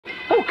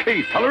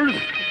Okay, fellers.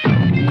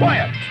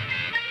 Quiet.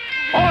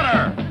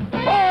 Order!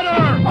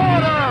 Order!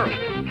 Order!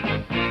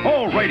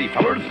 Alrighty,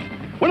 fellers.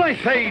 When I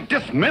say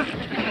dismissed,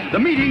 the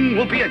meeting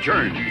will be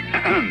adjourned.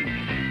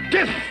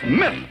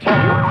 Dismissed!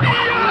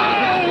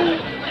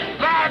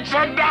 That's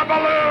a double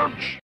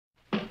ooch!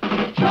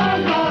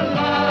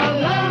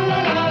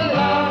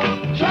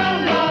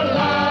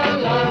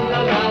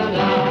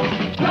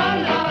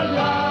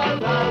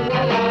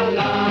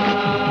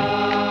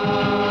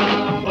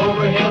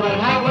 Over hill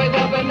and highway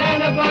the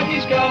banana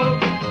buggies go,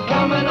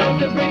 coming home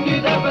to bring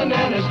you the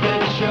Banana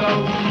Split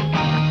Show.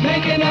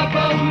 Making up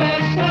a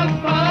mess of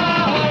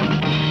fun,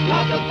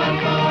 lots of fun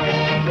for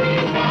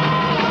everyone.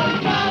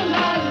 La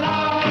la la,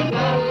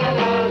 la la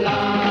la la.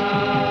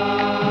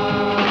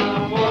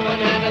 4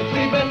 bananas,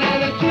 3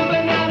 bananas, 2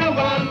 banana, 1.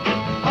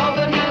 All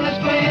bananas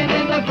playing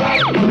in the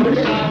bright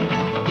sun.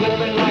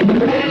 Flipping like a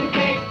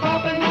pancake,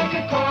 popping like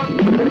a cork.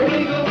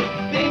 Bingo,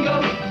 bingo,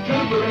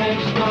 Boomerang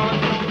storm.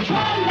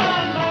 Tra la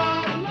la,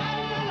 la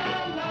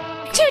la la.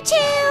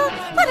 Choo-choo!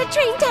 What a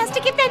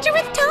train-tastic adventure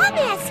with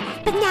Thomas!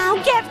 But now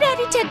get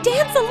ready to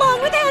dance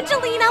along with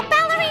Angelina.